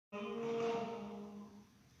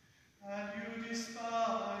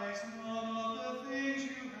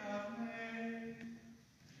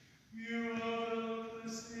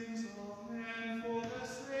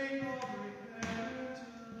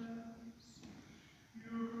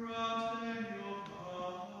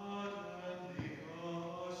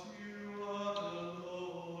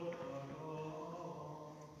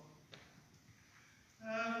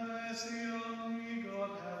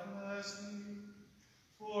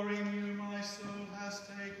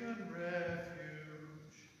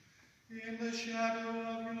the shadow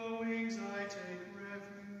of your wings I take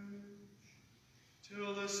refuge,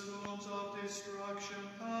 till the storms of destruction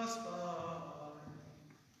pass by.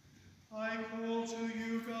 I call to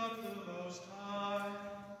you, God the Most High,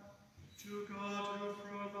 to God who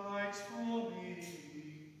provides for me.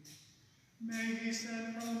 May he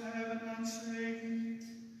send from heaven and save me,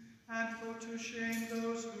 and put to shame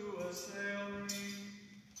those who assail me.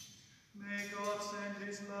 May God send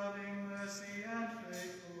his loving mercy and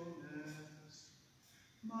faithfulness.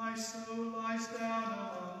 My soul lies down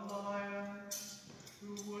among lions,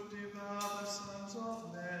 who would devour the sons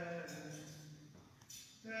of men.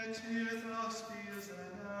 Their teeth are spears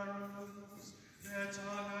and arrows, their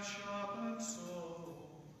tongue a sharpened sword.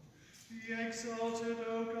 Be exalted,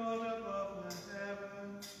 O God, above the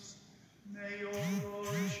heavens. May your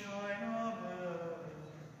glory shine on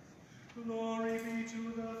earth. Glory be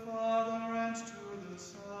to the Father, and to the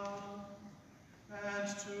Son, and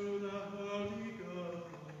to the Holy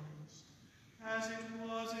Ghost, as it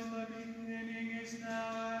was in the beginning, is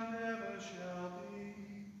now, and ever shall be,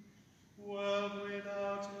 world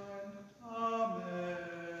without end. Amen.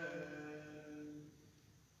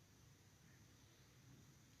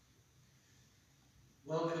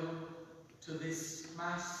 Welcome to this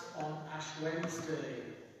Mass on Ash Wednesday,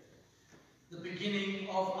 the beginning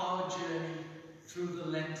of our journey through the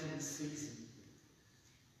Lenten season.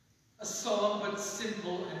 A solemn but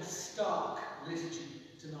simple and stark liturgy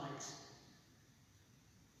tonight.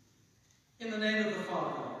 In the name of the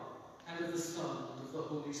Father, and of the Son, and of the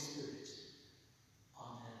Holy Spirit.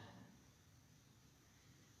 Amen.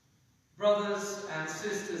 Brothers and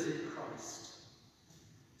sisters in Christ,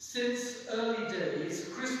 since early days,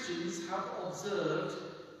 Christians have observed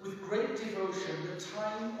with great devotion the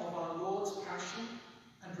time of our Lord's Passion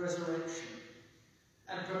and Resurrection,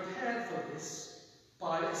 and prepared for this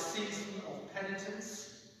by a season of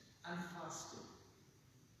penitence and fasting.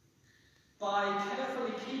 By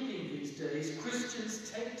carefully keeping these days,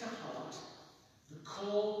 Christians take to heart the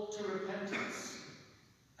call to repentance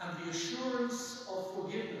and the assurance of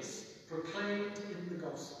forgiveness proclaimed in the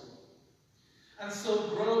Gospel, and so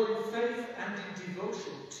grow in faith and in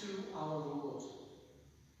devotion to our Lord.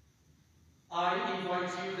 I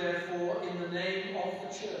invite you, therefore, in the name of the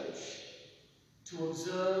Church, to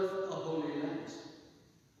observe a Holy Lent,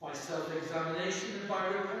 by self-examination and by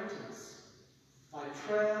repentance, by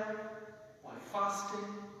prayer, by fasting,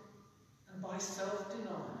 and by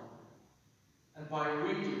self-denial, and by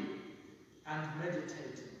reading and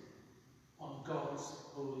meditating on God's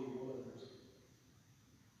holy word.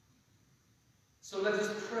 So let us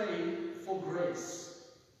pray for grace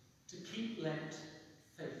to keep Lent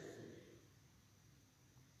faithfully.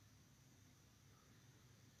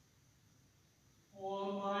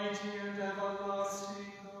 Almighty and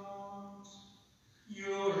everlasting God,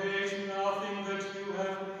 you hate nothing that you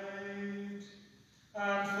have made,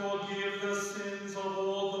 and forgive the sins of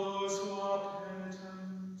all those who are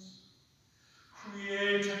penitent.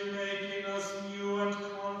 Create and make in us new and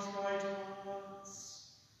contrite hearts,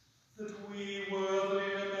 that we, worthily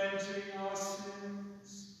lamenting our sins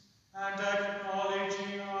and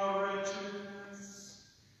acknowledging our wretchedness,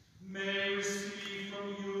 may receive from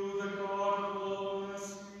you, the God of all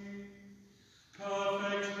mercy,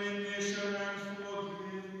 perfect remission and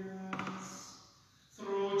forgiveness,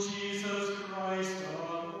 through Jesus Christ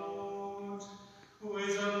our Lord, who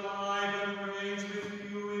is alive and reigns with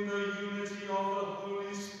you in the unity of the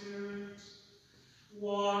Holy Spirit,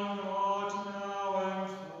 one God, now and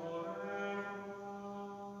forever.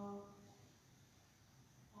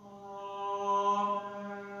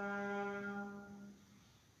 Amen.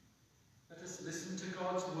 Let us listen to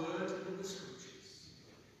God's word in the Scriptures.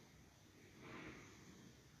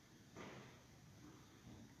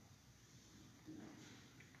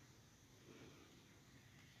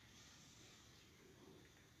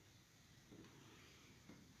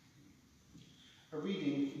 A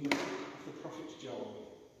reading from the book of the prophet Joel.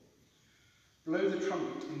 Blow the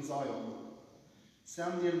trumpet in Zion,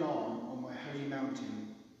 sound the alarm on my holy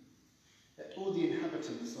mountain. Let all the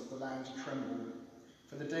inhabitants of the land tremble,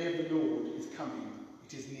 for the day of the Lord is coming,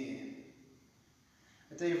 it is near.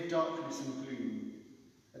 A day of darkness and gloom,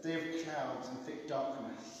 a day of clouds and thick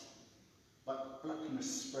darkness, like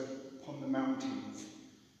blackness spread upon the mountains.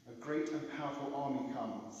 A great and powerful army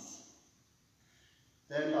comes.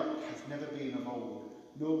 Their like has never been of old,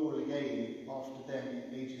 nor will again after them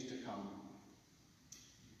in ages to come.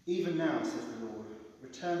 Even now, says the Lord,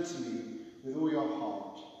 return to me with all your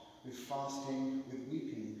heart, with fasting, with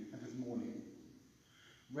weeping, and with mourning.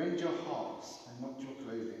 Rend your hearts and not your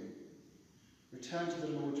clothing. Return to the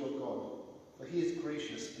Lord your God, for he is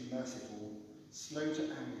gracious and merciful, slow to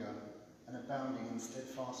anger, and abounding in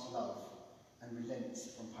steadfast love, and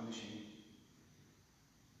relents from punishing.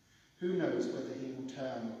 Who knows whether he will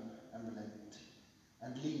turn and relent,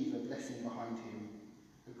 and leave a blessing behind him,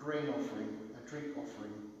 a grain offering, a drink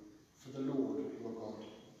offering, for the Lord your God.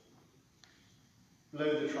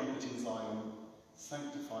 Blow the trumpet in Zion,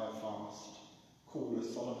 sanctify a fast, call a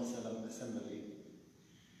solemn assembly.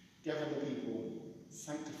 Gather the people,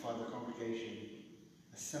 sanctify the congregation,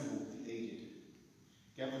 assemble the aged.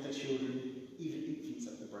 Gather the children, even infants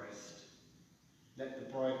at the breast. Let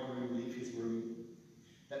the bridegroom leave his room,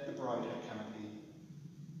 let the bride her canopy.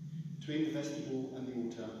 Between the vestibule and the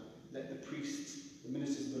altar, let the priests, the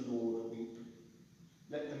ministers of the Lord, weep.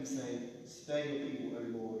 Let them say, spare your people, O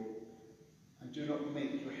Lord, and do not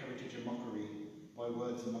make your heritage a mockery by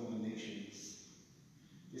words among the nations.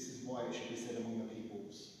 This is why it should be said among the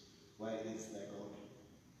peoples, where is their God?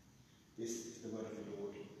 This is the word of the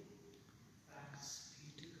Lord. Thanks be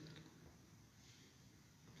to God.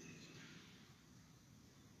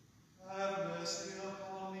 Have mercy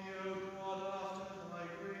upon me, O God, after thy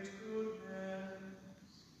great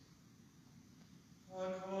goodness.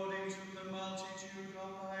 According to the multitude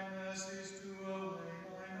of thy mercies, do away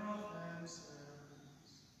mine offences.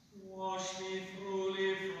 Wash me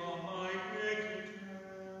thoroughly from my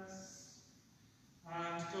wickedness,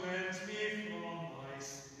 and cleanse me from my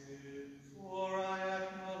sin. For I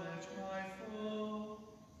acknowledge my fault,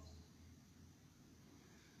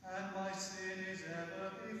 and my sin is ever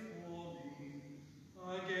before me.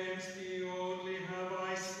 Against thee only have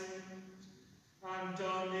I sinned, and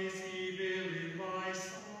done this evil in thy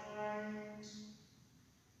sight,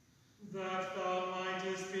 that thou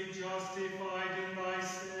mightest be justified in thy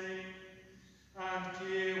saying, and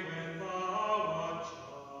clear when thou art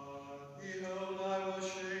judged. Behold, I was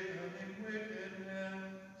shapen in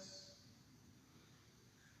wickedness,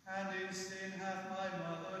 and in sin hath my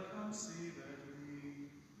mother conceived me.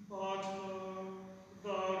 But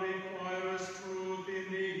thou requirest truth in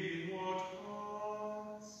the inward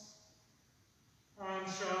parts, and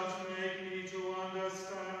shalt make me to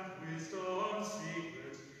understand wisdom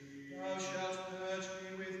secretly. Thou shalt purge me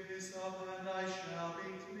with hyssop, and I shall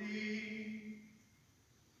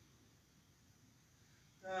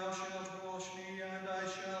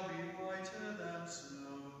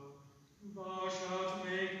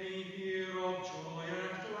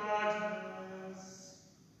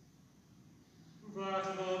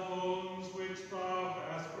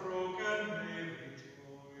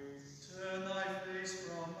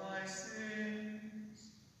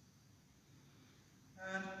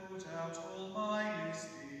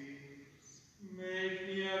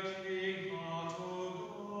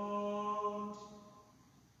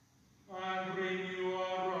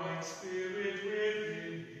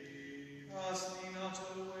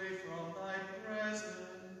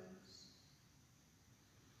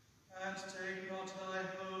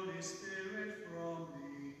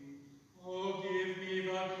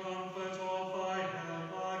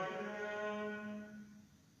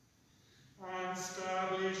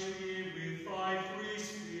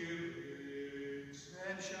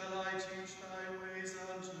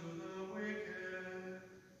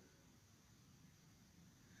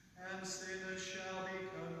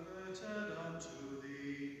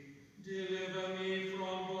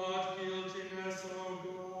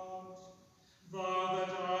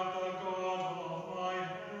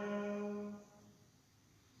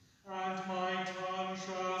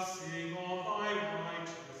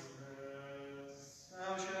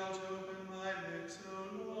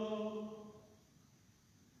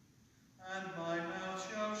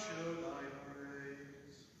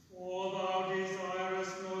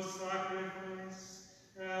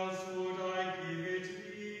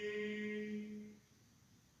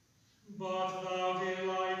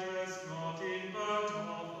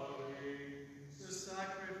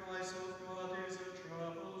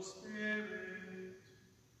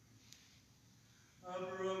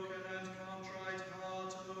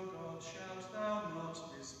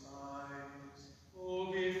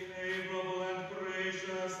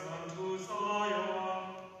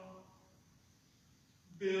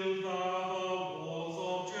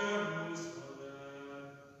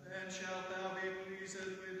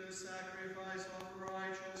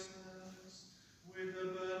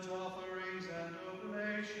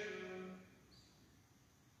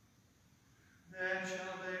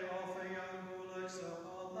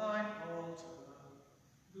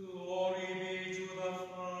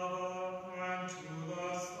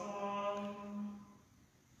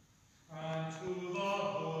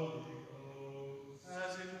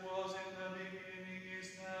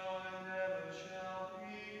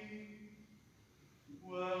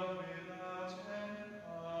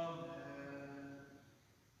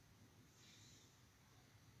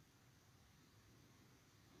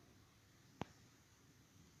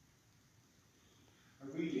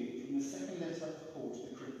the second letter of Paul to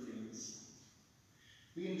the Corinthians.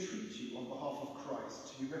 We entreat you on behalf of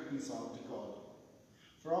Christ to be reconciled to God.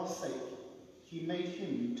 For our sake, he made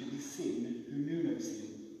him to be sin who knew no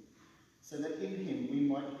sin, so that in him we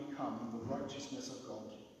might become the righteousness of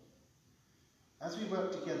God. As we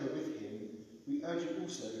work together with him, we urge you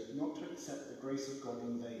also not to accept the grace of God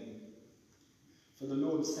in vain. For the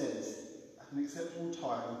Lord says, "At an acceptable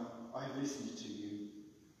time I have listened to you,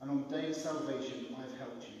 and on the day of salvation I have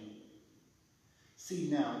helped you." See,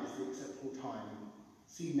 now is the acceptable time.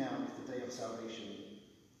 See, now is the day of salvation.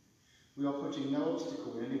 We are putting no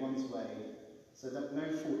obstacle in anyone's way, so that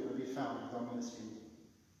no fault may be found with our ministry.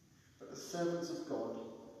 But as servants of God,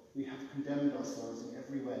 we have condemned ourselves in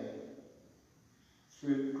every way.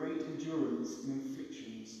 Through great endurance in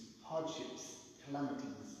afflictions, hardships,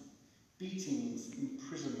 calamities, beatings,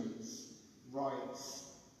 imprisonments,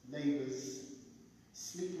 riots, labours,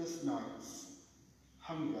 sleepless nights,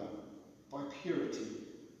 hunger, by purity,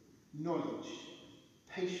 knowledge,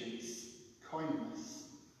 patience, kindness,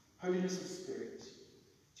 holiness of spirit,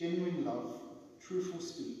 genuine love, truthful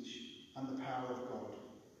speech, and the power of God,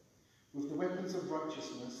 with the weapons of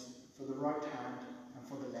righteousness for the right hand and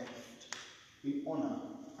for the left, in honour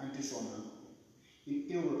and dishonour, in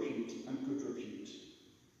ill repute and good repute.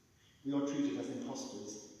 We are treated as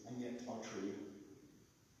impostors, and yet are true.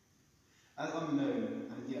 As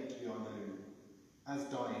unknown, and yet we are known. As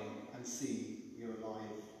dying, and see, we are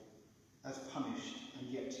alive. As punished, and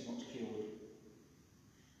yet not killed.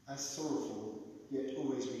 As sorrowful, yet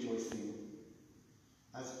always rejoicing.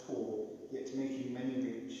 As poor, yet making many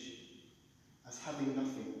rich. As having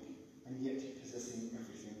nothing, and yet possessing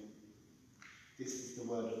everything. This is the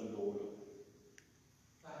word of the Lord.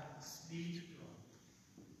 Thanks be to God.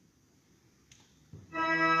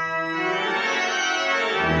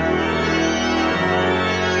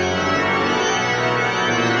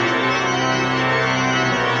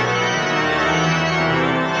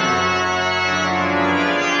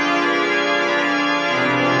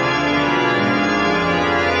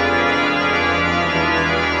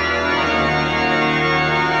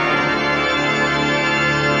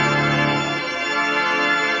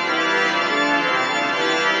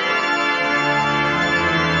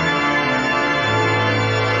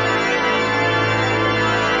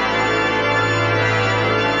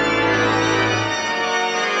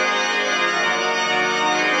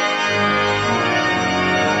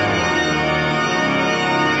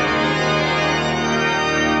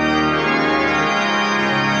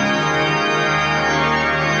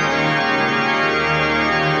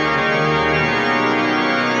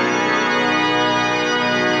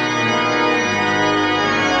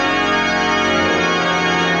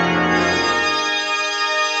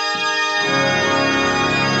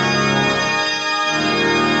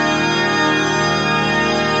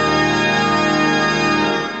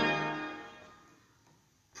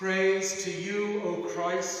 Praise to you, O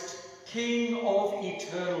Christ, King of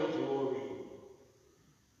eternal glory.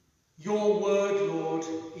 Your word, Lord,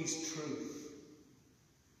 is truth.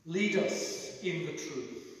 Lead us in the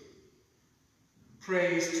truth.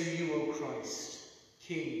 Praise to you, O Christ,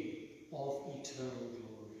 King of eternal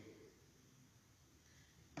glory.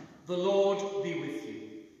 The Lord be with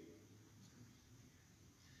you.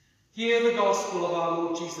 Hear the gospel of our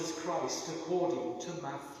Lord Jesus Christ according to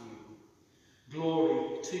Matthew.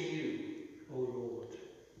 Glory to you, O Lord.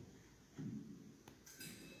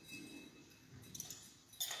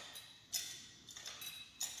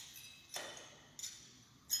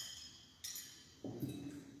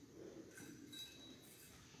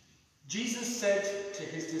 Jesus said to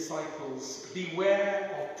his disciples,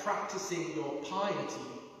 "Beware of practicing your piety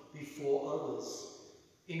before others,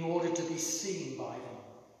 in order to be seen by them.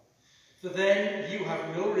 For then you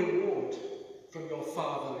have no reward from your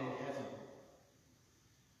Father in heaven.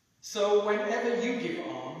 So whenever you give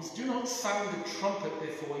alms, do not sound a trumpet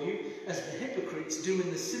before you, as the hypocrites do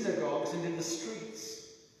in the synagogues and in the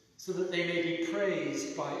streets, so that they may be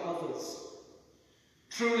praised by others.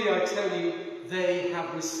 Truly I tell you, they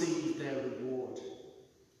have received their reward.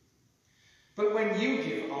 But when you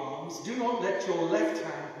give alms, do not let your left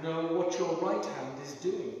hand know what your right hand is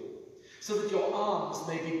doing, so that your alms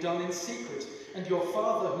may be done in secret, and your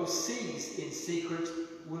Father who sees in secret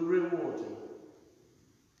will reward you.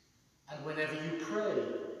 And whenever you pray,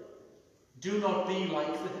 do not be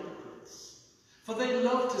like the hypocrites, for they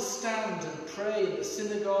love to stand and pray in the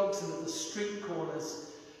synagogues and at the street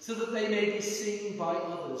corners, so that they may be seen by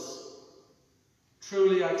others.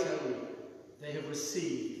 Truly I tell you, they have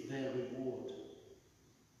received their reward.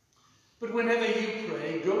 But whenever you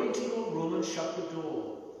pray, go into your room and shut the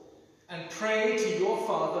door, and pray to your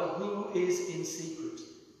Father who is in secret.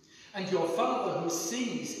 And your Father who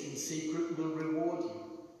sees in secret will reward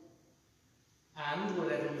you. And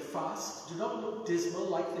whenever you fast, do not look dismal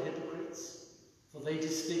like the hypocrites, for they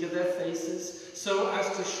disfigure their faces so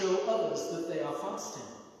as to show others that they are fasting.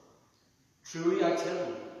 Truly I tell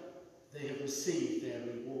you, they have received their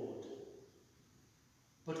reward.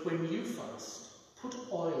 But when you fast, put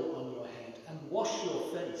oil on your head and wash your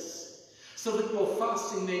face, so that your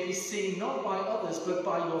fasting may be seen not by others, but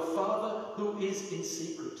by your Father who is in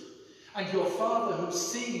secret. And your Father who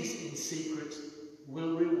sees in secret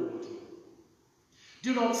will reward you.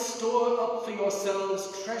 Do not store up for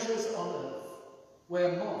yourselves treasures on earth,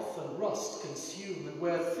 where moth and rust consume, and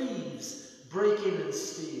where thieves break in and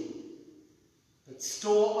steal. But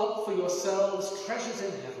store up for yourselves treasures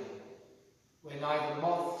in heaven, where neither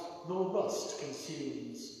moth nor rust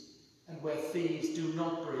consumes, and where thieves do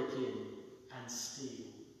not break in and steal.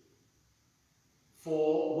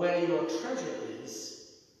 For where your treasure is,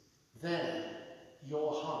 there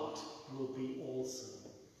your heart will be also.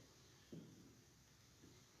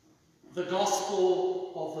 The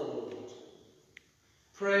Gospel of the Lord.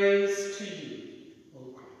 Praise to you, O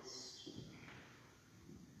Christ.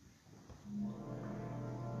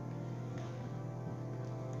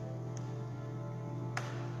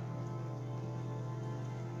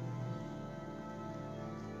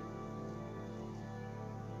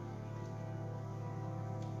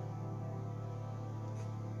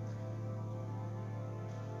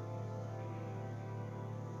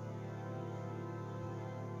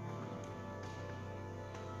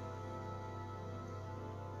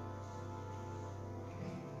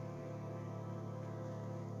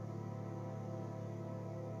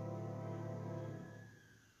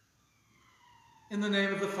 In the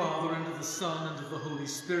name of the Father, and of the Son, and of the Holy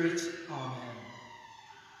Spirit. Amen.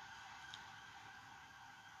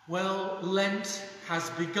 Well, Lent has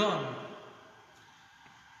begun.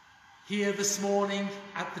 Here this morning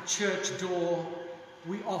at the church door,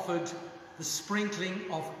 we offered the sprinkling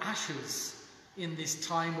of ashes in this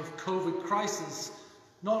time of COVID crisis,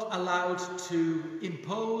 not allowed to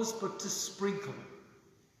impose, but to sprinkle.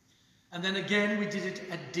 And then again we did it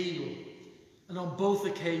at Deal. And on both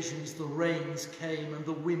occasions the rains came and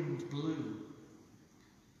the wind blew.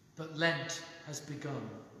 But Lent has begun.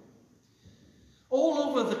 All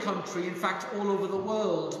over the country, in fact all over the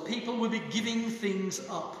world, people will be giving things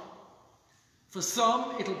up. For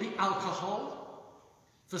some it'll be alcohol,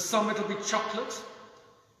 for some it'll be chocolate,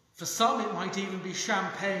 for some it might even be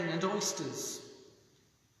champagne and oysters.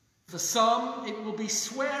 For some it will be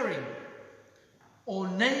swearing or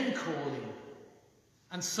name-calling.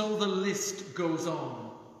 And so the list goes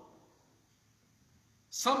on.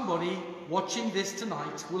 Somebody watching this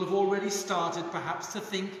tonight will have already started perhaps to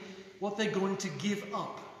think what they're going to give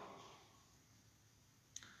up.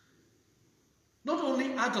 Not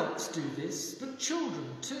only adults do this, but children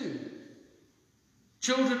too.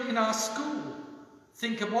 Children in our school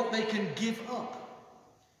think of what they can give up.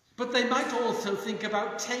 But they might also think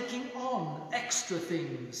about taking on extra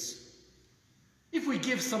things. If we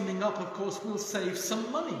give something up, of course, we'll save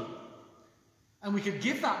some money. And we could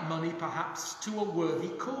give that money, perhaps, to a worthy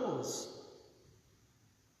cause.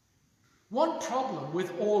 One problem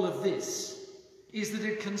with all of this is that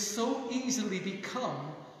it can so easily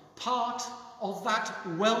become part of that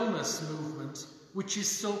wellness movement which is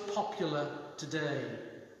so popular today.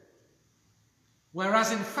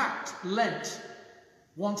 Whereas, in fact, Lent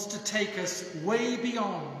wants to take us way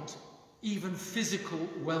beyond even physical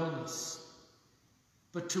wellness,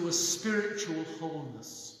 but to a spiritual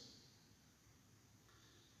wholeness.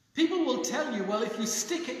 People will tell you, well, if you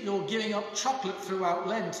stick at your giving up chocolate throughout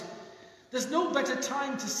Lent, there's no better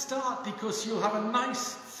time to start because you'll have a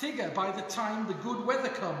nice figure by the time the good weather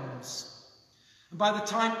comes. And by the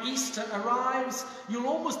time Easter arrives, you'll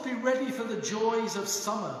almost be ready for the joys of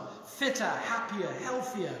summer, fitter, happier,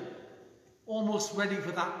 healthier, almost ready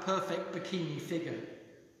for that perfect bikini figure.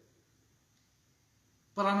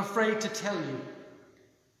 But I'm afraid to tell you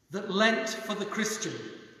that Lent for the Christian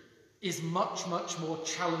is much, much more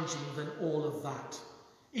challenging than all of that.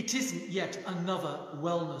 It isn't yet another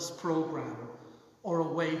wellness program or a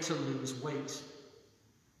way to lose weight.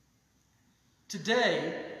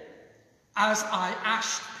 Today, as I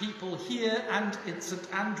asked people here and at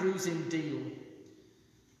St Andrew's in Deal,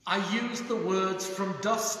 I used the words, "From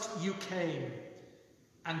dust you came,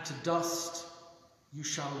 and to dust you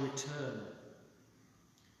shall return."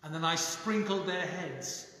 And then I sprinkled their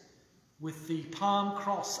heads with the palm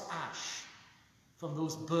cross ash from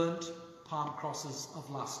those burnt palm crosses of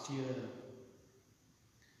last year.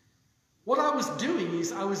 What I was doing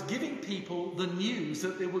is I was giving people the news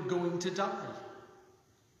that they were going to die.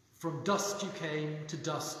 From dust you came, to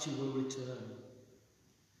dust you will return.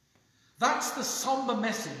 That's the sombre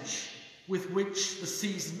message with which the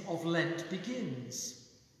season of Lent begins.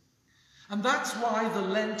 And that's why the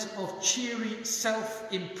Lent of cheery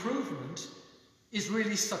self-improvement is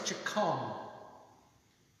really such a con.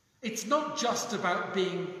 It's not just about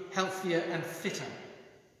being healthier and fitter.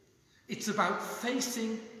 It's about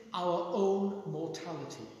facing our own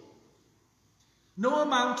mortality. No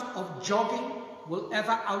amount of jogging will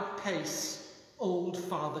ever outpace old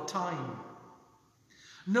Father Time.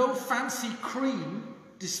 No fancy cream,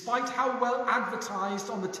 despite how well advertised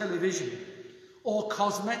on the television, or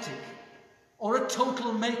cosmetic, or a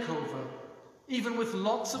total makeover, even with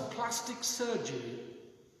lots of plastic surgery,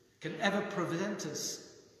 can ever prevent us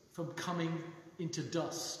from coming into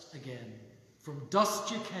dust again. From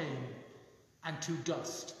dust you came, and to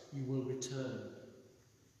dust you will return.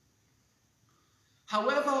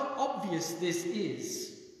 However obvious this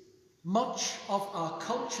is, much of our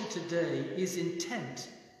culture today is intent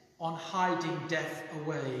on hiding death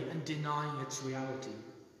away and denying its reality.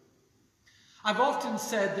 I've often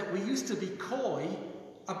said that we used to be coy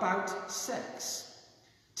about sex,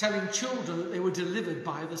 telling children that they were delivered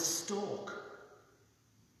by the stork.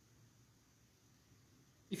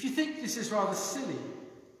 If you think this is rather silly,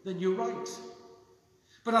 then you're right.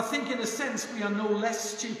 But I think in a sense we are no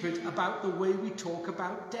less stupid about the way we talk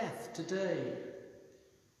about death today.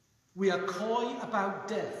 We are coy about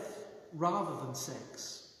death rather than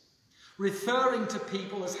sex, referring to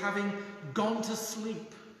people as having gone to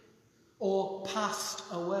sleep or passed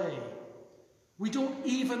away. We don't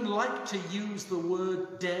even like to use the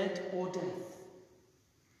word dead or death.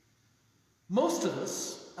 Most of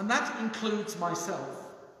us, and that includes myself,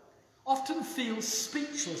 often feel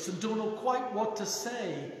speechless and don't know quite what to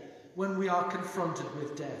say when we are confronted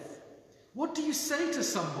with death. What do you say to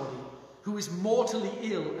somebody who is mortally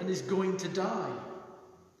ill and is going to die?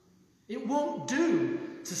 It won't do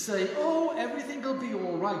to say, oh, everything will be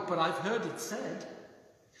all right, but I've heard it said.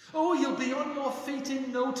 Oh, you'll be on your feet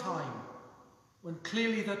in no time, when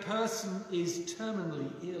clearly the person is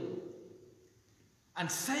terminally ill.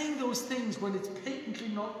 And saying those things when it's patently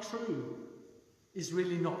not true is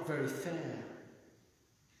really not very fair.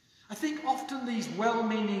 I think often these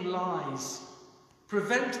well-meaning lies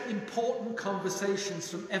prevent important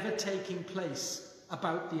conversations from ever taking place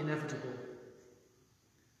about the inevitable.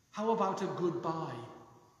 How about a goodbye?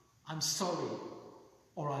 I'm sorry,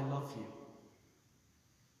 or I love you.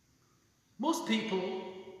 Most people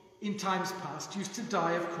in times past used to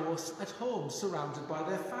die, of course, at home, surrounded by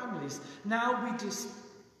their families. Now we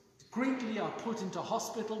discreetly are put into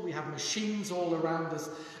hospital, we have machines all around us,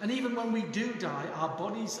 and even when we do die, our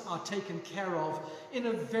bodies are taken care of in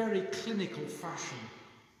a very clinical fashion.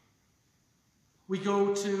 We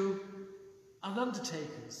go to an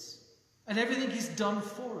undertaker's, and everything is done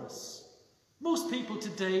for us. Most people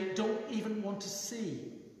today don't even want to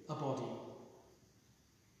see a body.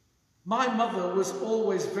 My mother was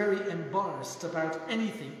always very embarrassed about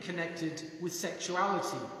anything connected with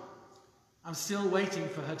sexuality. I'm still waiting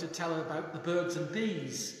for her to tell her about the birds and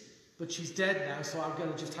bees, but she's dead now, so I'm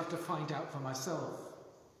going to just have to find out for myself.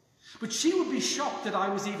 But she would be shocked that I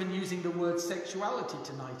was even using the word sexuality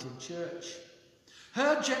tonight in church.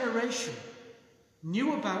 Her generation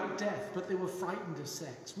knew about death, but they were frightened of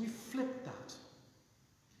sex. We flipped that.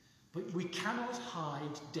 But we cannot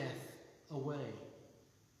hide death away.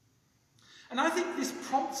 And I think this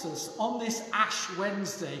prompts us on this Ash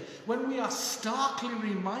Wednesday, when we are starkly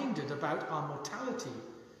reminded about our mortality.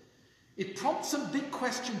 It prompts some big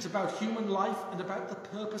questions about human life and about the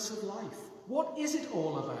purpose of life. What is it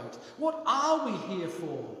all about? What are we here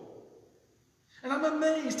for? And I'm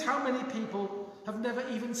amazed how many people have never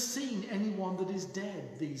even seen anyone that is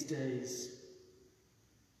dead these days.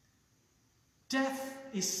 Death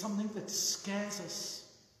is something that scares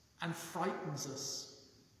us and frightens us.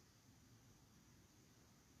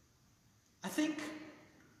 I think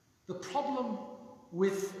the problem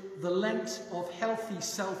with the Lent of healthy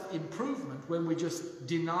self-improvement, when we're just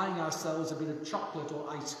denying ourselves a bit of chocolate or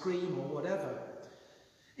ice cream or whatever,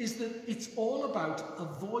 is that it's all about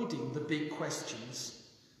avoiding the big questions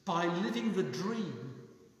by living the dream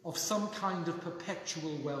of some kind of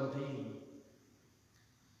perpetual well-being.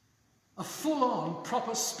 A full-on,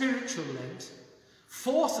 proper spiritual Lent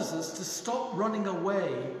forces us to stop running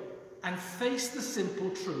away and face the simple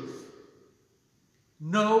truth.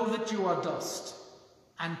 Know that you are dust,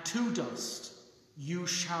 and to dust you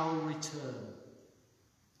shall return.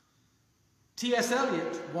 T.S.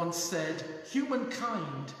 Eliot once said,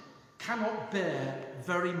 humankind cannot bear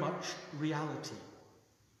very much reality.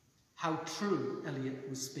 How true Eliot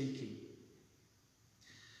was speaking.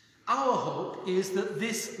 Our hope is that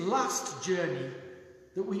this last journey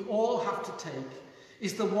that we all have to take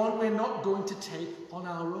is the one we're not going to take on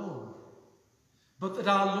our own, but that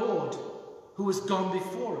our Lord, who has gone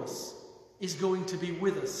before us, is going to be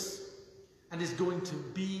with us and is going to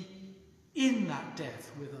be in that death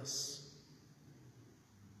with us.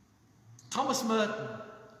 Thomas Merton,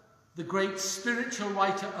 the great spiritual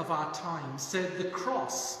writer of our time, said the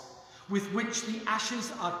cross with which the ashes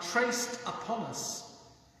are traced upon us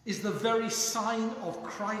is the very sign of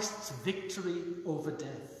Christ's victory over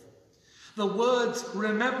death. The words,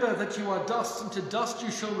 "Remember that you are dust, and to dust you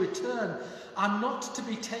shall return," are not to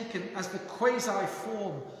be taken as the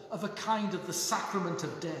quasi-form of a kind of the sacrament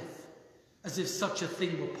of death, as if such a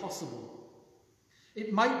thing were possible.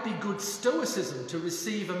 It might be good stoicism to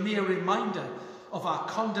receive a mere reminder of our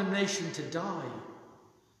condemnation to die,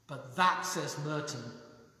 but that, says Merton,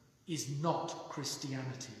 is not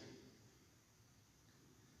Christianity.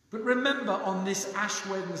 But remember on this Ash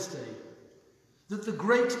Wednesday that the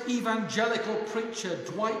great evangelical preacher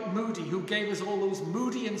Dwight Moody, who gave us all those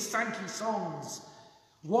Moody and Sankey songs,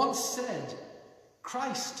 once said,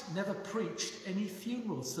 Christ never preached any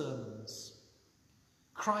funeral sermons.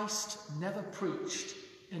 Christ never preached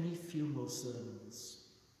any funeral sermons.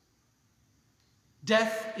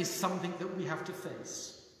 Death is something that we have to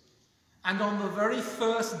face. And on the very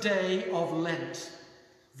first day of Lent,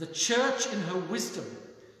 the Church in her wisdom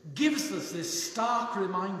gives us this stark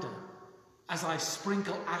reminder as I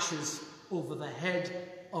sprinkle ashes over the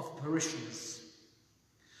head of parishioners.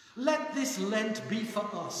 Let this Lent be for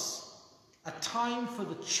us a time for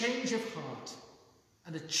the change of heart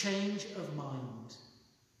and a change of mind,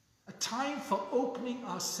 a time for opening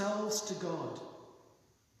ourselves to God.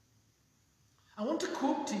 I want to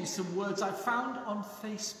quote to you some words I found on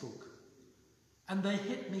Facebook, and they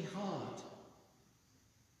hit me hard.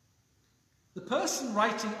 The person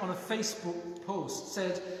writing on a Facebook post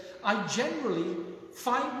said, "I generally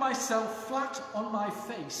find myself flat on my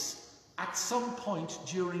face at some point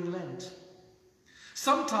during Lent.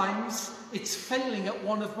 Sometimes it's failing at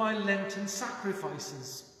one of my Lenten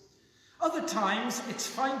sacrifices. Other times it's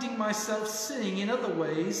finding myself sinning in other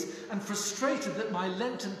ways and frustrated that my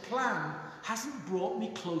Lenten plan hasn't brought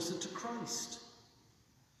me closer to Christ.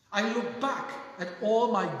 I look back at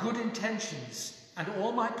all my good intentions and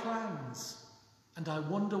all my plans, and I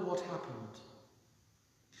wonder what happened.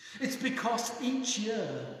 It's because each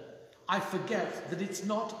year I forget that it's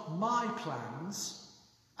not my plans,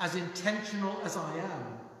 as intentional as I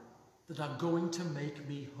am, that are going to make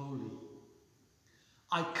me holy.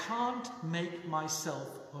 I can't make myself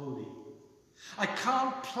holy. I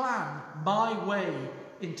can't plan my way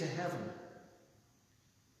into heaven.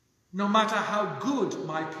 No matter how good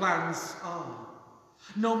my plans are,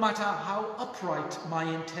 no matter how upright my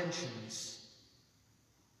intentions,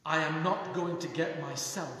 I am not going to get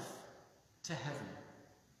myself to heaven.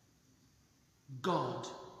 God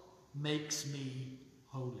makes me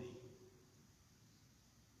holy."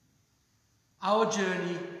 Our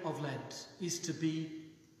journey of Lent is to be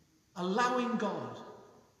allowing God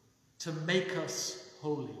to make us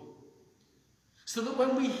holy, so that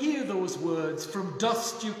when we hear those words, "From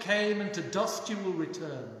dust you came and to dust you will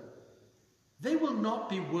return," they will not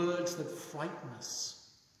be words that frighten us,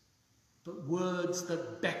 but words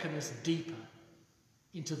that beckon us deeper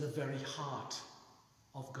into the very heart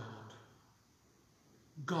of God.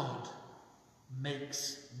 God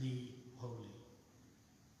makes me holy.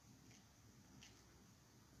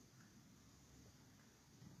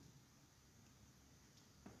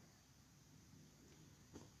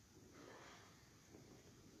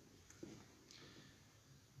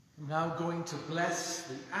 I'm now going to bless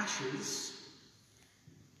the ashes,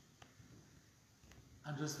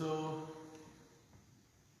 and as though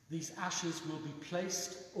these ashes will be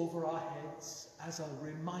placed over our heads as a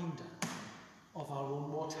reminder of our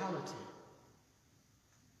own mortality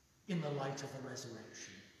in the light of the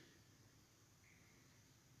resurrection.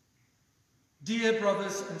 Dear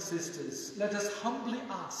brothers and sisters, let us humbly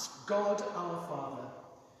ask God our Father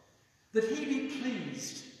that he be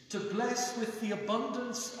pleased to bless with the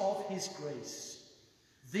abundance of his grace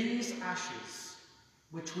these ashes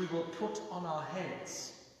which we will put on our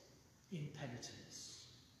heads in penitence.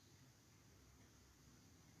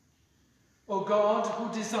 O God,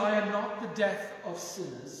 who desire not the death of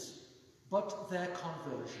sinners, but their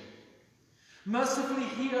conversion, mercifully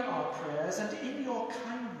hear our prayers, and in your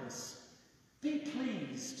kindness be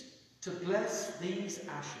pleased to bless these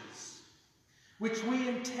ashes, which we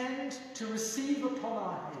intend to receive upon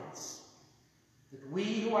our heads, that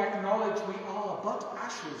we who acknowledge we are but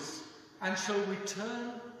ashes and shall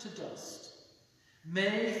return to dust,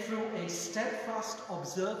 may, through a steadfast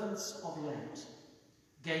observance of Lent,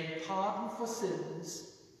 gain pardon for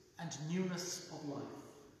sins and newness of life,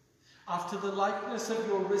 after the likeness of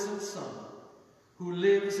your risen Son, who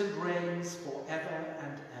lives and reigns forever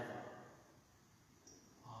and ever.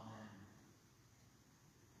 Amen.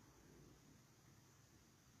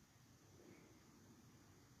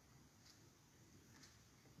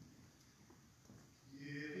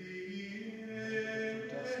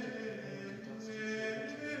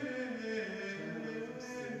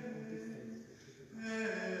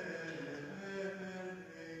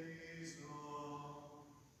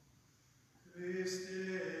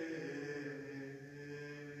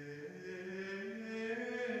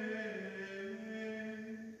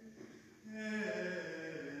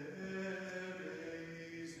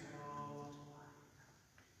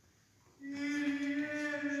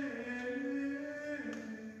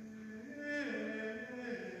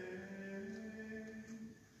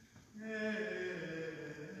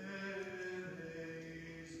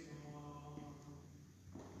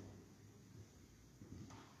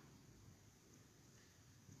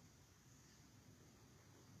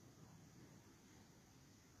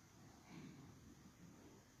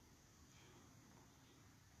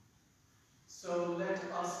 So let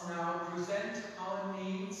us now present our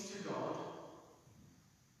needs to God,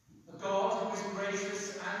 a God who is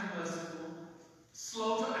gracious and merciful,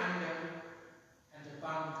 slow to anger, and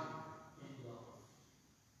abounding in love.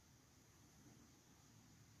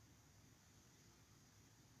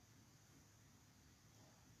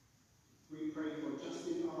 We pray for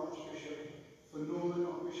Justin, our Archbishop, for Norman,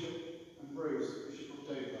 Archbishop, and Rose, Bishop of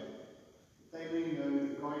Dover, that they may know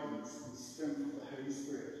the guidance and strength of the Holy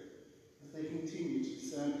Spirit, as they continue to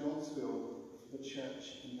discern God's will for the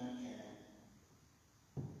Church in their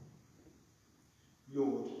care.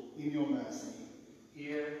 Lord, in your mercy,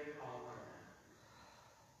 hear our prayer.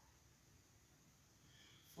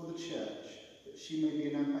 For the Church, that she may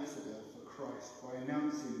be an ambassador for Christ by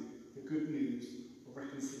announcing the good news of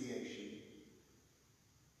reconciliation.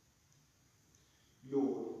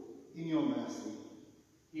 Lord, in your mercy,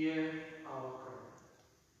 hear our prayer.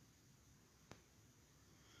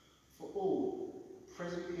 For all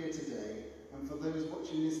present here today, and for those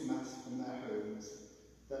watching this Mass from their homes,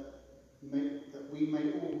 that we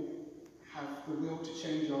may all have the will to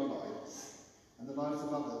change our lives and the lives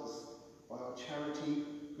of others by our charity,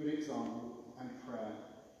 good example, and prayer.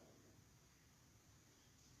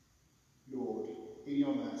 Lord, in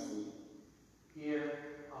your mercy, hear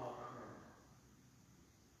our prayer.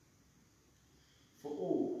 For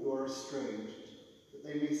all who are estranged, that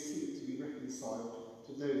they may seek to be reconciled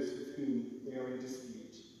to those with whom they are in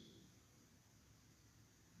dispute.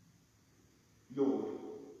 Lord,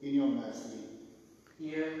 in your mercy,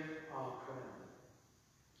 hear our prayer.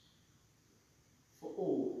 For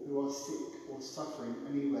all who are sick or suffering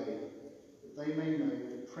any way, that they may know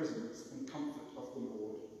the presence and comfort of the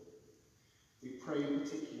Lord. We pray in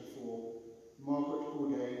particular for Margaret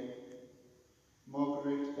Hauday,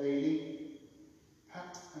 Margaret Bailey,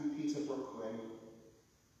 Pat and Peter Brockway,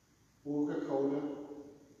 Olga Calder,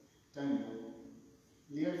 Daniel,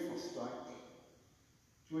 Leo Fosdyke,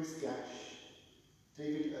 Joyce Gash,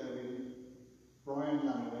 David Irwin, Brian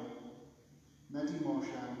Lanaway, Maddie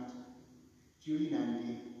Marchand, Julie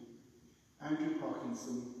Nandy, Andrew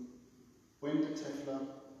Parkinson, Wenda Tefler,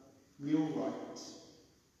 Neil Wright,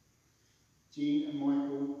 Jean and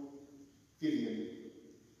Michael, Vivian,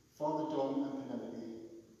 Father Don and Penelope,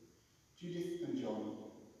 Judith and John,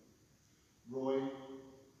 Roy,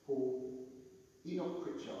 Paul, Enoch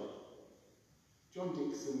Pritchard, John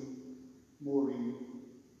Dixon, Maureen,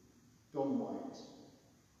 Don White,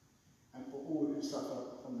 and for all who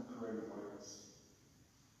suffer from the coronavirus.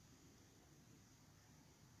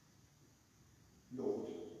 Lord,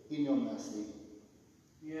 in your mercy,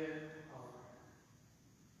 hear our prayer.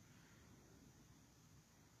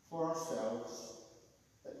 For ourselves,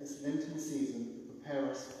 that this Lenten season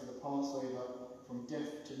prepare us for the Passover from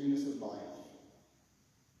death to newness of life.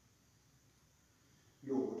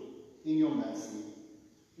 Lord, in your mercy,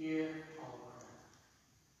 hear our prayer.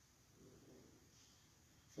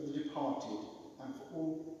 For the departed and for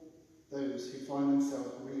all those who find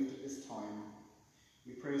themselves bereaved at this time,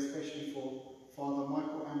 we pray especially for Father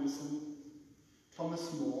Michael Anderson,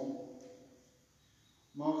 Thomas Moore,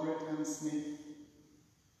 Margaret Ann Smith,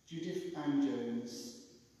 Judith Ann Jones,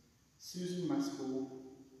 Susan Maskell,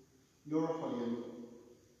 Laura Hollian,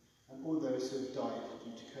 and all those who have died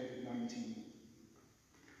due to COVID-19.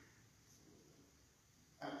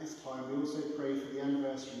 At this time, we also pray for the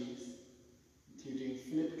anniversaries, including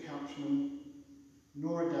Philip Couchman,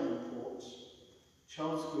 Nora Davenport,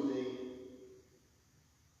 Charles Goody,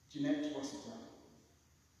 Jeanette Rossiter.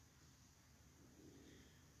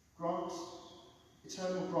 Grant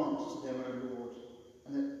eternal grant to them, O Lord,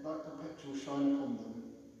 and let light perpetual shine upon them.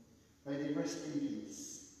 May they rest in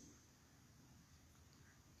peace.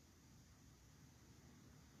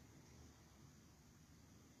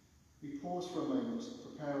 We pause for a moment to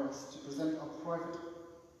prepare us to present our private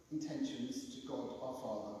intentions to God our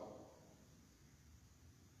Father.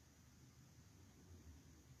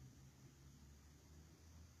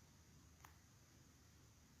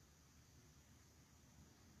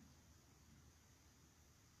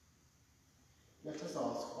 Let us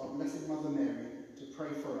ask our Blessed Mother Mary to pray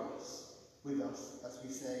for us, with us, as we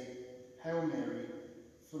say, Hail Mary,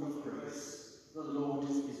 full of grace, the Lord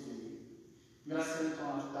is with thee. Blessed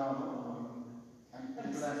art thou among women,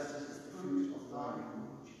 and blessed is the fruit of thy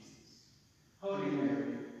womb, Jesus. Holy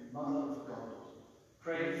Mary, Mother of God,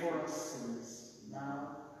 pray for us sinners,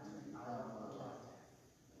 now and at the hour of our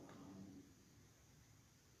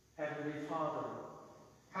death. Heavenly Father,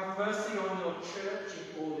 have mercy on your church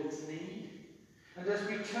in all its need, and as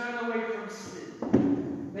we turn away from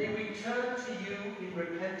sin, may we turn to you in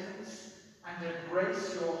repentance and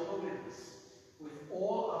embrace your holiness with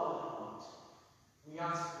all our heart. We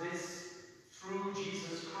ask this through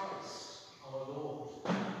Jesus Christ, our Lord.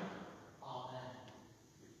 Amen.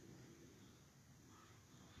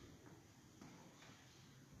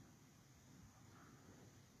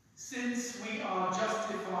 Since we are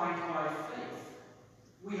justified by faith,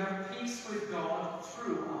 we have peace with God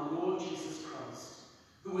through our Lord Jesus Christ,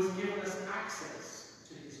 who has given us access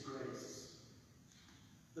to his grace.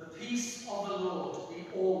 The peace of the Lord be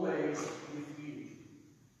always with you,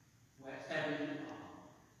 wherever you are.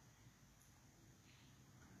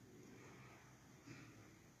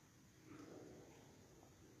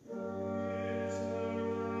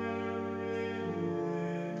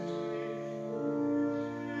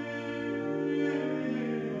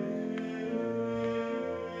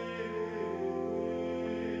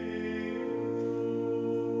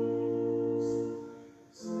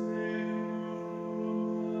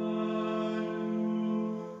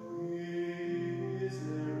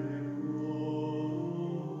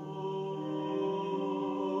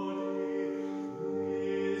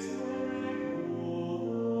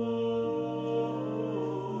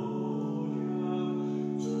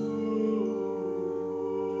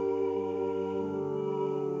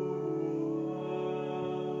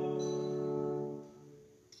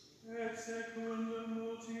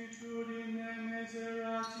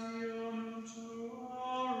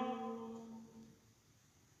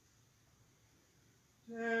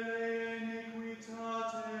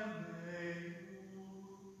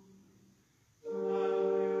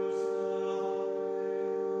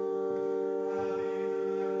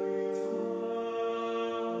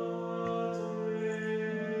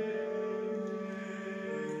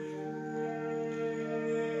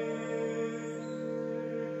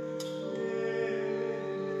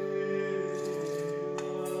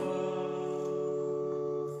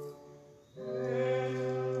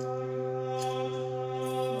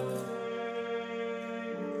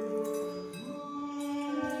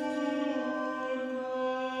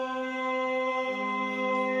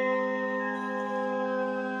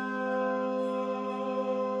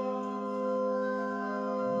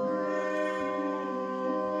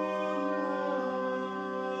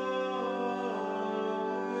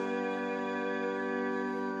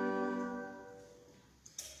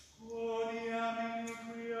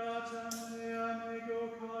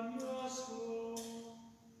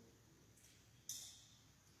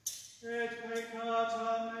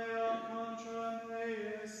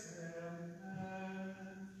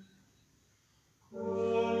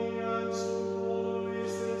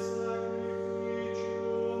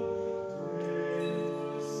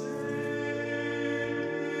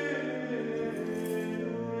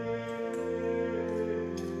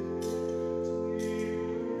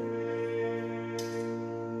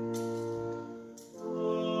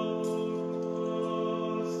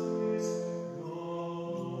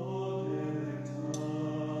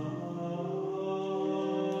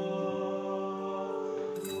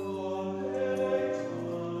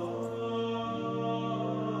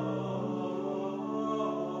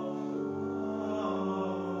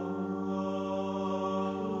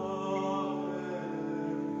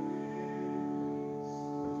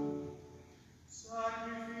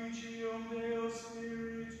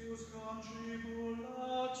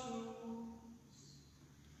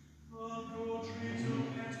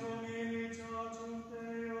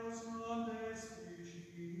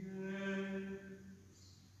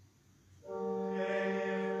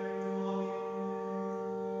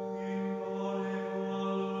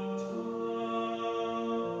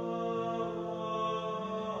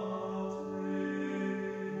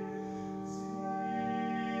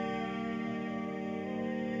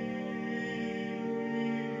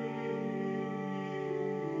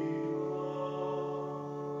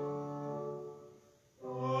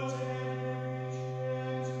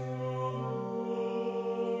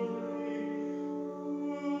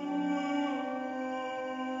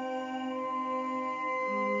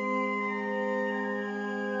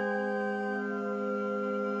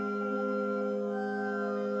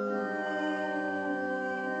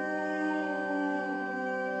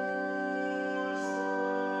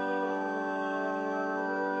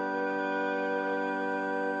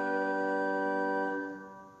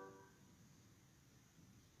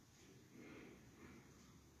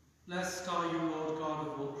 Blessed are you, Lord God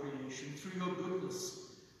of all creation. Through your goodness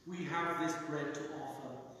we have this bread to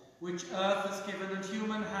offer, which earth has given and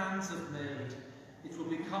human hands have made. It will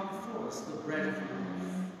become for us the bread of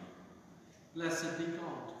life. Blessed be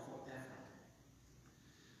God forever.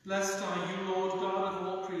 Blessed are you, Lord God of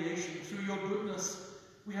all creation. Through your goodness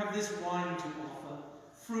we have this wine to offer,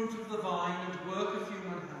 fruit of the vine and work of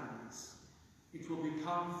human hands. It will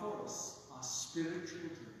become for us our spiritual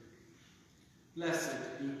drink.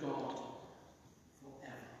 Blessed be God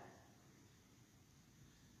forever.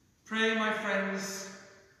 Pray, my friends,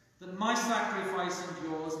 that my sacrifice and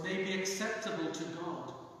yours may be acceptable to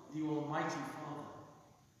God, the Almighty Father.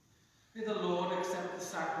 May the Lord accept the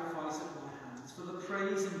sacrifice at my hands for the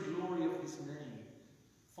praise and glory of his name,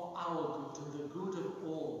 for our good and the good of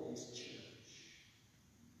all his church.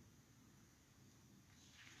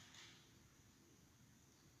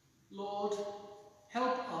 Lord,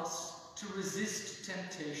 help us to resist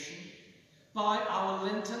temptation by our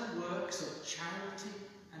Lenten works of charity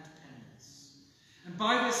and penance. And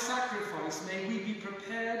by this sacrifice may we be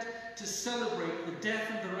prepared to celebrate the death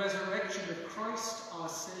and the resurrection of Christ our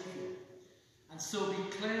Saviour, and so be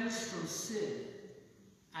cleansed from sin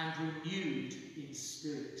and renewed in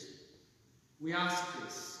spirit. We ask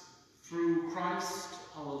this through Christ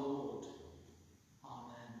our Lord.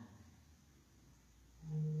 Amen.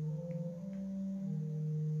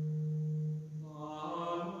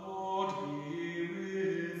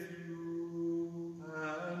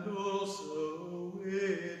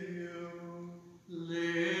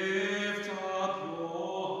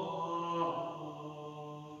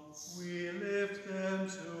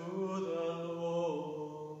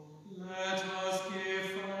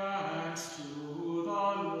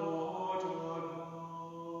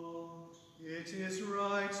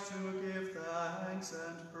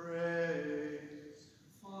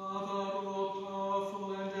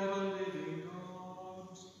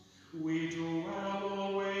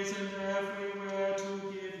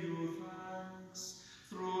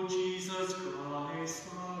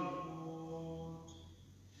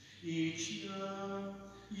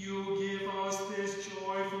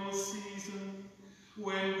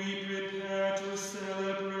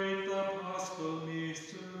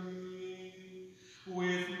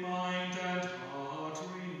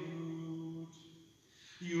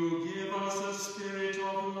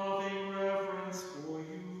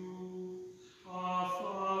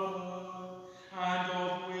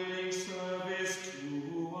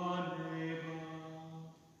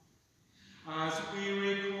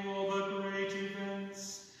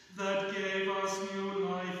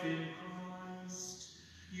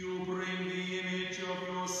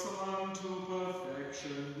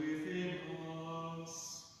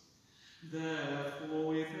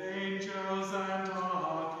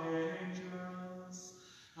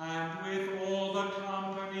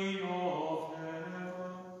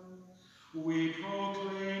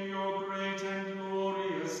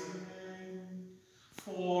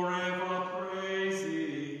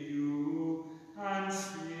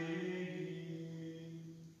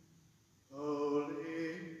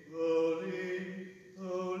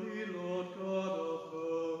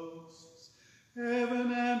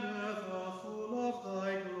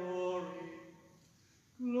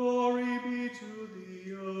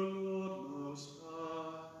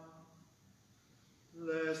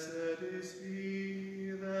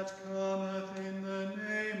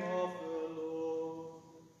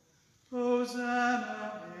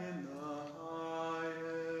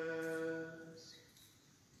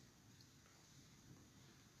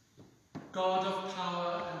 God of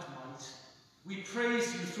power and might, we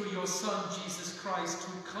praise you through your Son, Jesus Christ,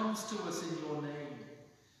 who comes to us in your name.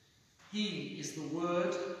 He is the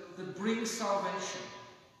word that brings salvation.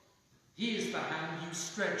 He is the hand you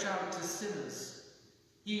stretch out to sinners.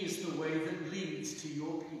 He is the way that leads to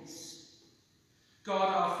your peace. God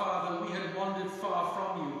our Father, we had wandered far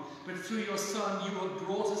from you, but through your Son you have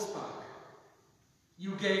brought us back.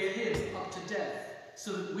 You gave him up to death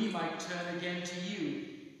so that we might turn again to you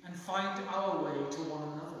and find our way to one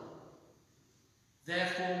another.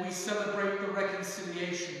 Therefore we celebrate the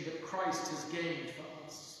reconciliation that Christ has gained for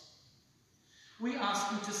us. We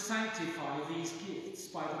ask you to sanctify these gifts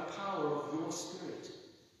by the power of your Spirit,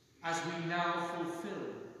 as we now fulfill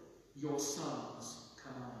your Son's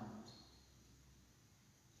command.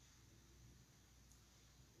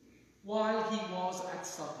 While he was at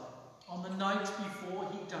supper, on the night before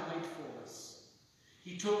he died for us,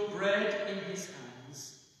 he took bread in his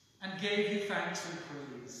hands and gave you thanks and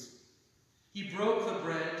praise. He broke the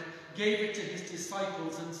bread, gave it to his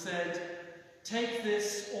disciples and said, "Take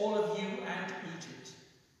this, all of you, and eat it.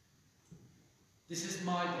 This is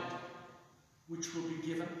my body, which will be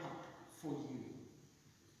given up for you.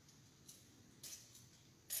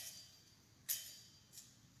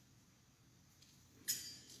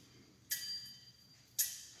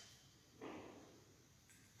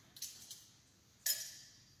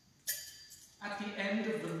 At the end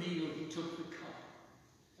of the meal, he took the cup.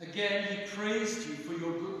 Again, he praised you for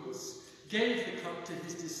your goodness, gave the cup to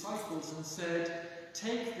his disciples and said,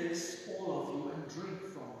 "Take this, all of you, and drink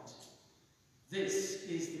from it. This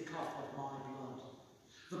is the cup of my blood,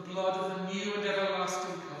 the blood of the new and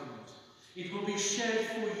everlasting covenant. It will be shed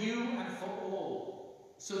for you and for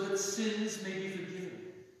all, so that sins may be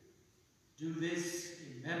forgiven. Do this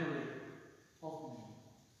in memory of me."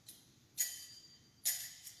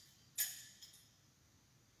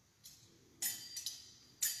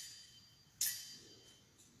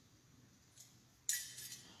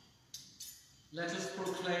 Let us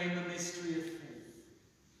proclaim the mystery of faith.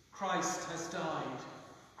 Christ has died.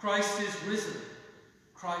 Christ is risen.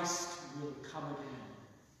 Christ will come again.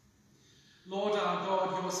 Lord our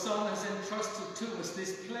God, your Son has entrusted to us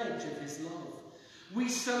this pledge of his love. We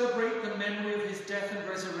celebrate the memory of his death and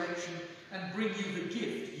resurrection and bring you the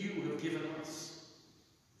gift you have given us,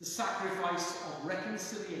 the sacrifice of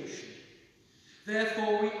reconciliation.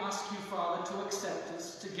 Therefore we ask you, Father, to accept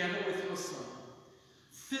us together with your Son.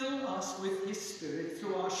 Fill us with his Spirit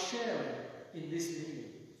through our sharing in this meal,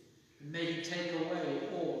 and may he take away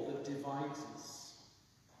all that divides us.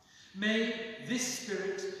 May this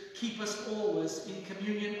Spirit keep us always in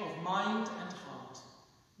communion of mind and heart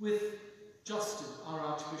with Justin, our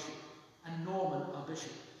Archbishop, and Norman, our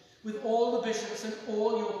Bishop, with all the bishops and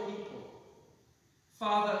all your people.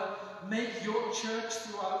 Father, make your church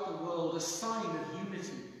throughout the world a sign of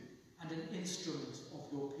unity and an instrument of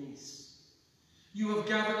your peace. You have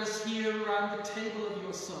gathered us here around the table of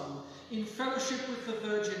your Son, in fellowship with the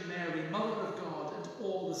Virgin Mary, Mother of God, and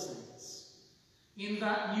all the saints. In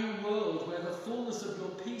that new world where the fullness of your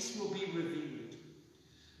peace will be revealed,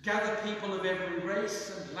 gather people of every race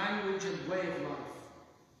and language and way of life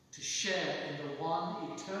to share in the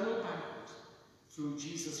one eternal banquet through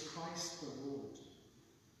Jesus Christ the Lord.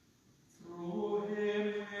 Through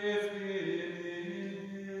him, with him,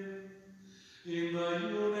 in the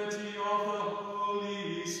unity of the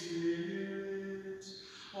Holy Spirit,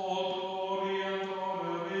 all glory and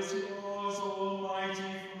honor is yours,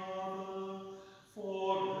 Almighty Father,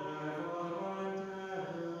 forever and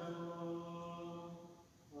ever.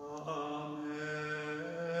 Amen.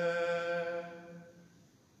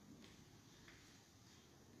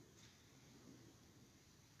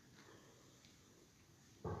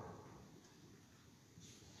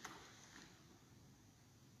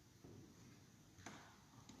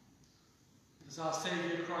 As our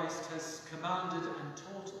Saviour Christ has commanded and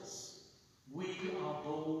taught us, we are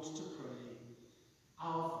bold to pray,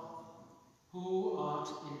 Our Father, who art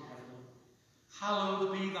in heaven,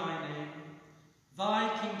 hallowed be thy name. Thy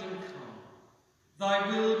kingdom come, thy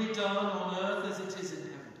will be done on earth as it is in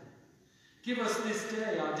heaven. Give us this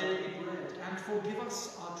day our daily bread, and forgive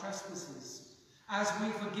us our trespasses, as we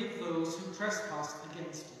forgive those who trespass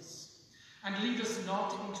against us. And lead us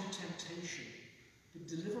not into temptation, but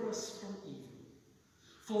deliver us from evil.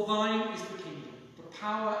 For thine is the kingdom, the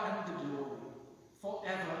power and the glory,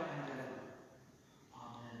 forever and ever.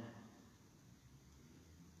 Amen.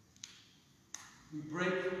 We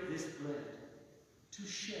break this bread to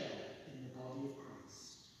share in the body of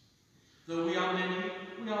Christ. Though we are many,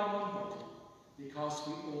 we are one body, because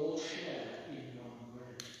we all share in one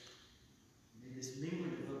bread. May this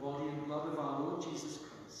mingling of the body and blood of our Lord Jesus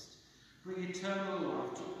Christ bring eternal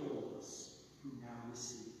life to all of us who now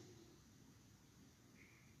receive.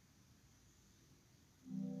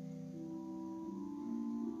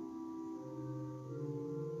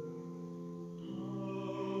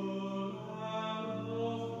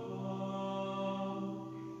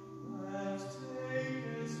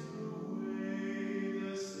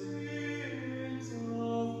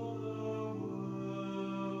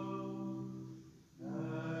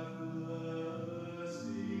 Have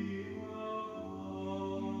mercy upon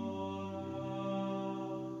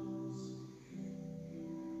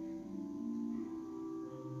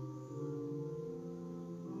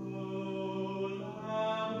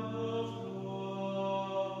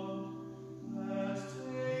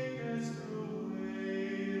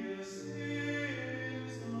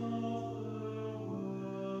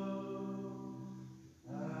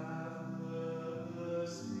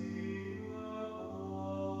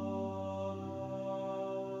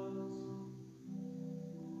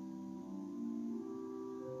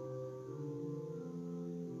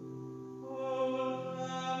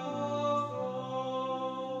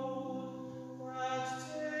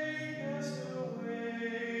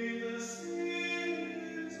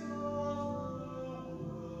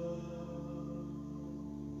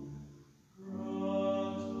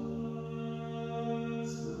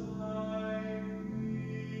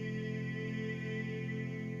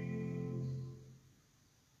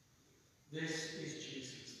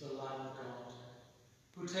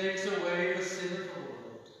takes away the sin of the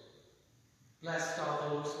world. Blessed are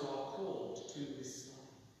those who are called to this sign.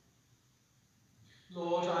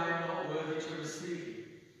 Lord, I am not worthy to receive you,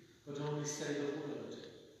 but only say the word,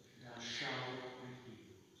 and I shall be healed.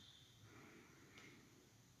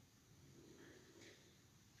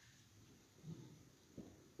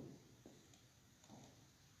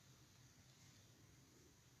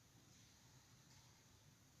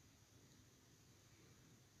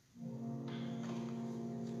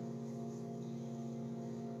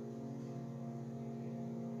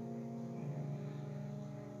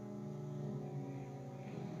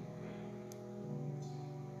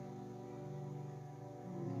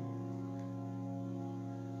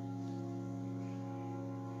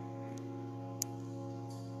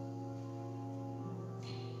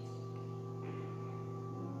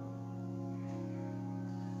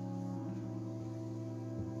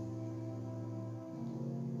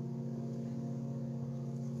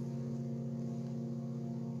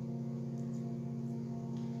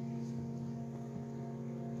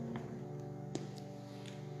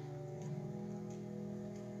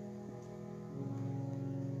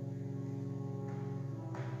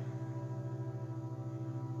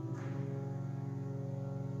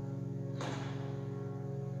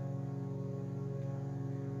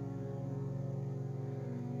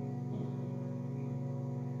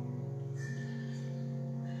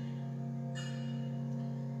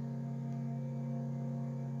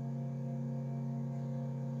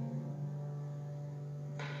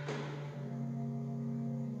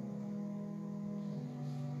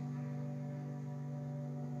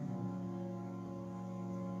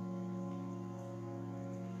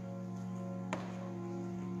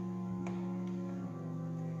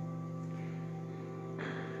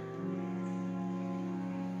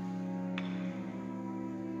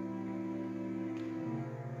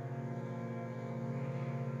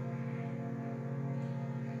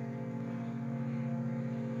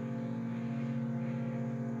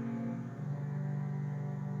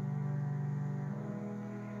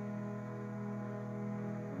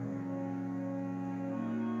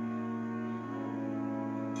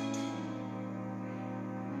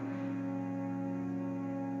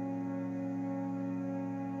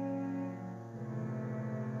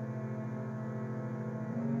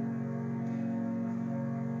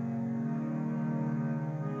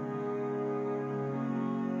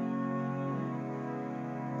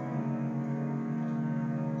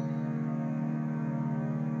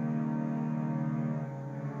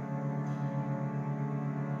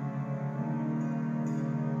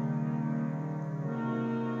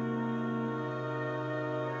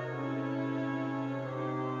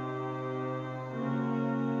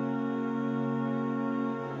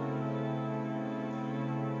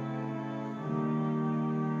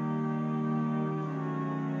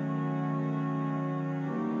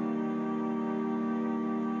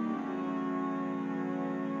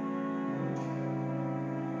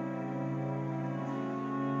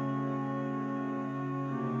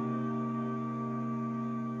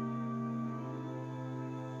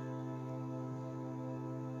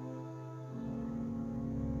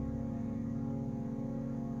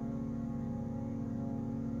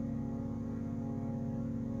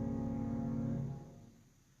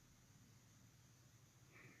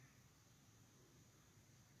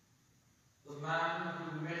 The man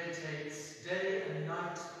who meditates day and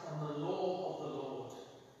night on the law of the Lord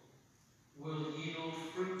will yield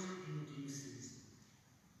fruit in due season.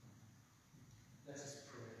 Let us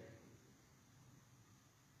pray.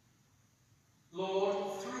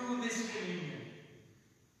 Lord, through this communion,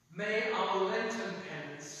 may our Lenten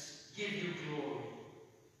penance give you glory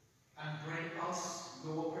and bring us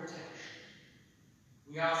your protection.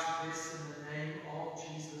 We ask this in the name of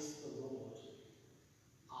Jesus the Lord.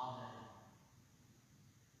 Amen.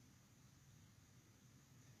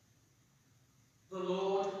 The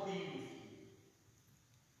Lord be with you.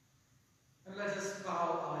 And let us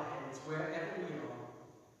bow our heads wherever we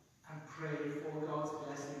are and pray for God's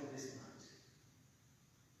blessing this night.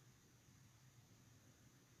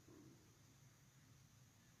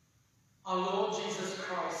 Our Lord Jesus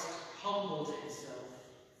Christ humbled himself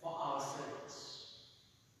for our sakes.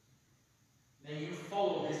 May you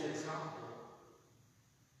follow his example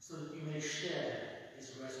so that you may share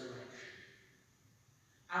his resurrection.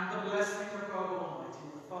 And the blessing of God Almighty,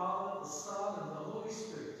 the Father, the Son, and the Holy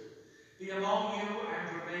Spirit be among you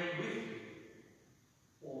and remain with you